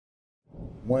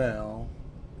Well,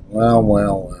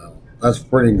 well. That's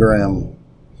pretty grim.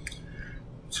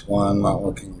 That's why I'm not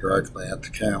looking directly at the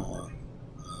camera,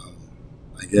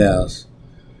 I guess.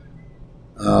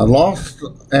 Lost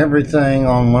everything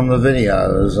on one of the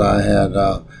videos. I had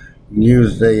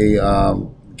used a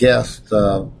guest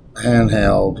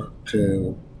handheld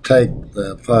to take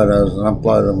the photos and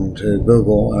upload them to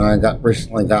Google, and I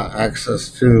recently got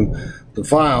access to the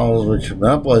files which have been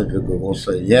uploaded to Google,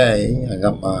 so yay, I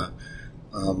got my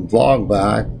vlog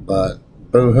back. But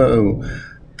boo-hoo,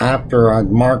 after I'd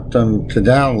marked them to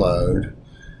download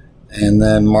and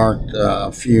then marked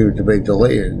a few to be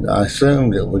deleted, I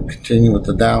assumed it would continue with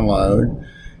the download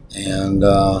and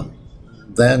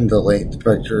then delete the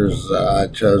pictures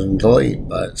I'd chosen to delete.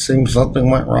 But it seems something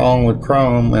went wrong with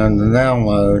Chrome and the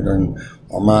download,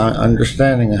 or my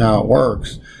understanding of how it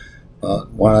works.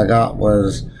 But what I got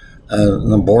was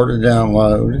an aborted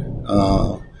download,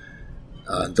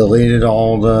 deleted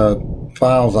all the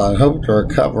files I'd hoped to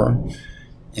recover,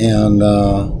 and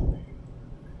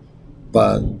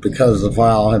but because the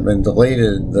file had been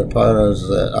deleted, the photos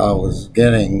that I was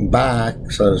getting back,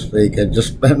 so to speak, had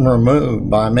just been removed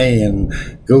by me, and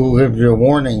Google gives you a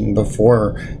warning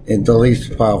before it deletes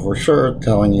the file for sure,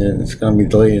 telling you it's going to be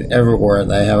deleted everywhere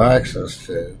they have access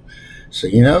to. So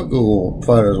you know Google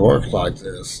Photos works like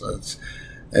this.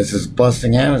 It's its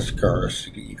blessing and its curse.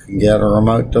 You can get a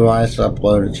remote device to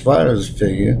upload its photos to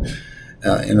you,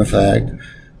 in effect,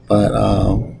 but,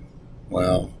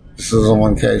 well, this is the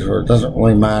one case where it doesn't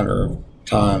really matter if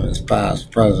time is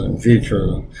past, present, and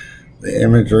future. The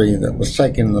imagery that was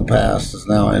taken in the past is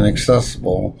now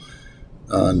inaccessible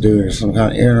due to some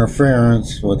kind of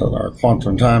interference with our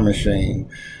quantum time machine.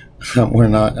 I'm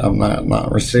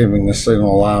not receiving the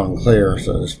signal loud and clear,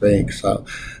 so to speak. So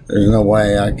there's no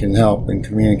way I can help in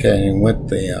communicating with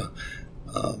the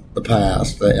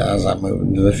past as I move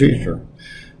into the future.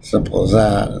 Simple as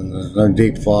that, and there's no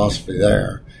deep philosophy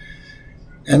there.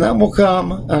 And that will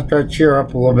come after I cheer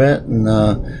up a little bit and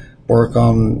work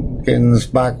on getting this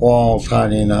back wall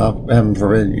tidy enough. Heaven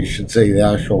forbid you should see the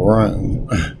actual room.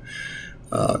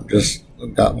 Just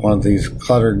got one of these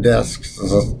cluttered desks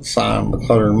as a sign of a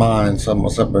cluttered mind, so I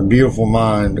must have a beautiful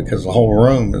mind because the whole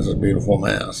room is a beautiful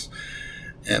mess.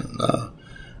 And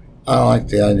I like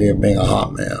the idea of being a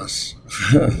hot mess.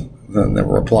 They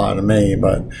never reply to me,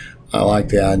 but I like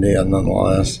the idea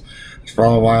nonetheless. It's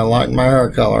probably why I like my hair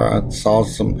color. I saw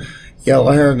some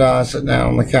yellow hair dye sitting down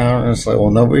on the counter and say, well,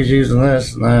 nobody's using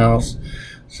this in the house.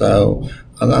 So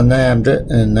I nabbed it,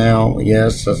 and now,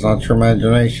 yes, that's not your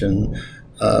imagination.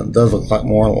 It does look like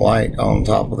more light on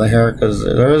top of the hair because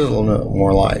there is a little bit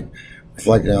more light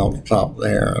reflecting off the top of the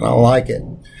hair, and I like it.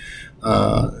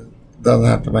 It doesn't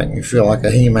have to make me feel like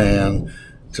a he-man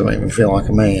to make me feel like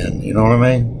a man. You know what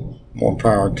I mean? More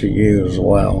power to you as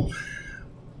well.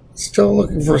 Still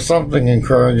looking for something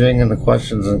encouraging in the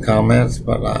questions and comments,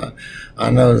 but I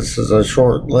know this is a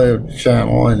short-lived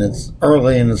channel and it's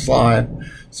early in its life,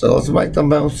 so let's make the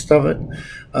most of it.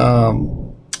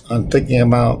 I'm thinking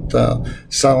about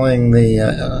selling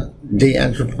the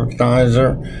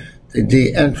de-entropizer. The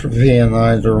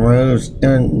de-entropizer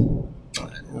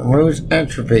removes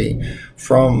entropy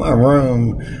from a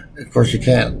room. Of course, you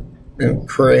can't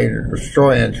create or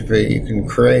destroy entropy. You can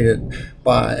create it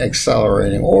by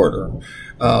accelerating order,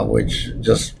 which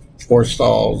just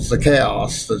forestalls the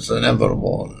chaos that's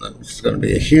inevitable. And it's going to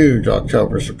be a huge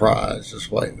October surprise.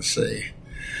 Just wait and see.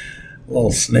 A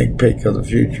little sneak peek of the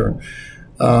future.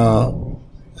 And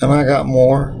I got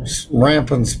more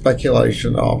rampant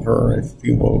speculation to offer. If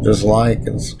you will just like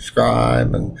and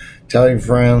subscribe and tell your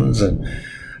friends, and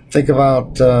think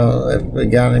about if you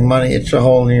got any money, it's a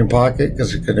hole in your pocket,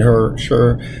 because it could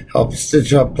sure help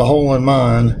stitch up the hole in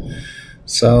mine.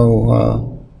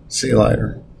 So, see you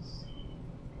later.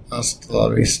 Hasta la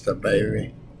vista,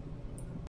 baby.